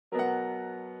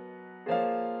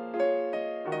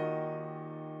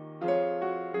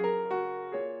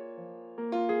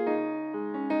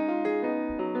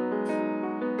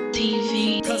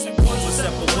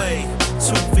away,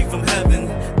 2 feet from heaven,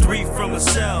 3 from a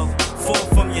cell, 4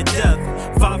 from your death,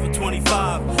 5 and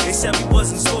 25. They said we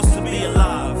wasn't supposed to be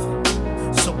alive.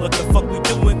 So what the fuck we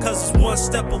doing? Cause it's 1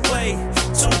 step away,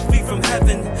 2 feet from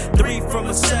heaven, 3 from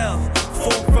a cell,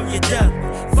 4 from your death,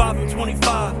 5 and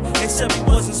 25. They said we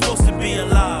wasn't supposed to be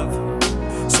alive.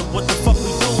 So what the fuck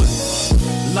we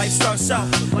doing? Life starts out,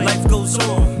 life goes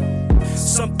on.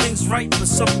 Some things right, but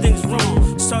some things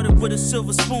wrong. Started with a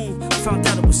silver spoon, found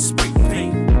out it was spray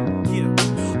paint. Yeah,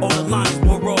 all the lines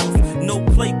were off. No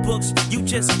playbooks, you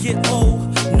just get old.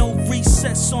 No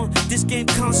recess on this game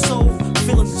console.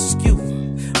 Feeling askew,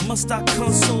 must I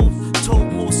console?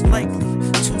 Told most likely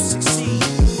to succeed.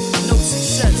 No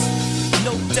success,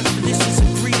 no definitions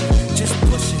agreed. Just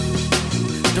pushing,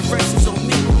 directions on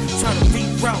me. Try to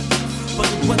reroute, but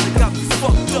the weather got me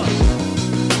fucked up.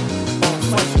 All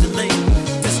flights delayed.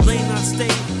 This lane I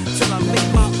stay till I make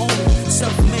my own.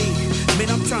 Self-made, man,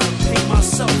 I'm trying to pay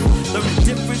myself. Learn the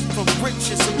difference from rich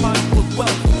and somebody with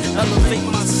wealth. Elevate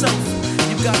myself,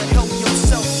 you gotta help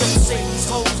yourself. Don't save these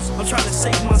hoes, I'm trying to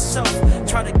save myself.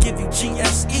 Try to give you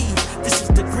GSE, this is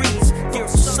degrees.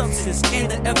 There's substance in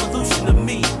the evolution of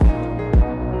me.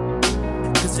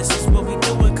 Cause this is what we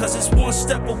doing, cause it's 1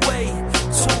 step away,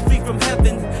 2 feet from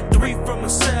heaven, 3 from a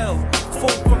cell, 4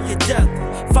 from your death,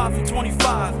 5 and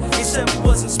 25. They said we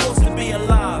wasn't supposed to be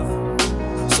alive.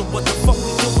 So what the fuck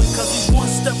we doing? Cause we 1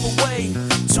 step away,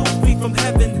 2 feet from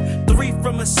heaven, 3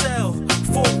 from a cell,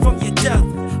 4 from your death,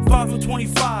 5 and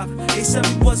 25. They said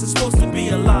we wasn't supposed to be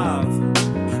alive.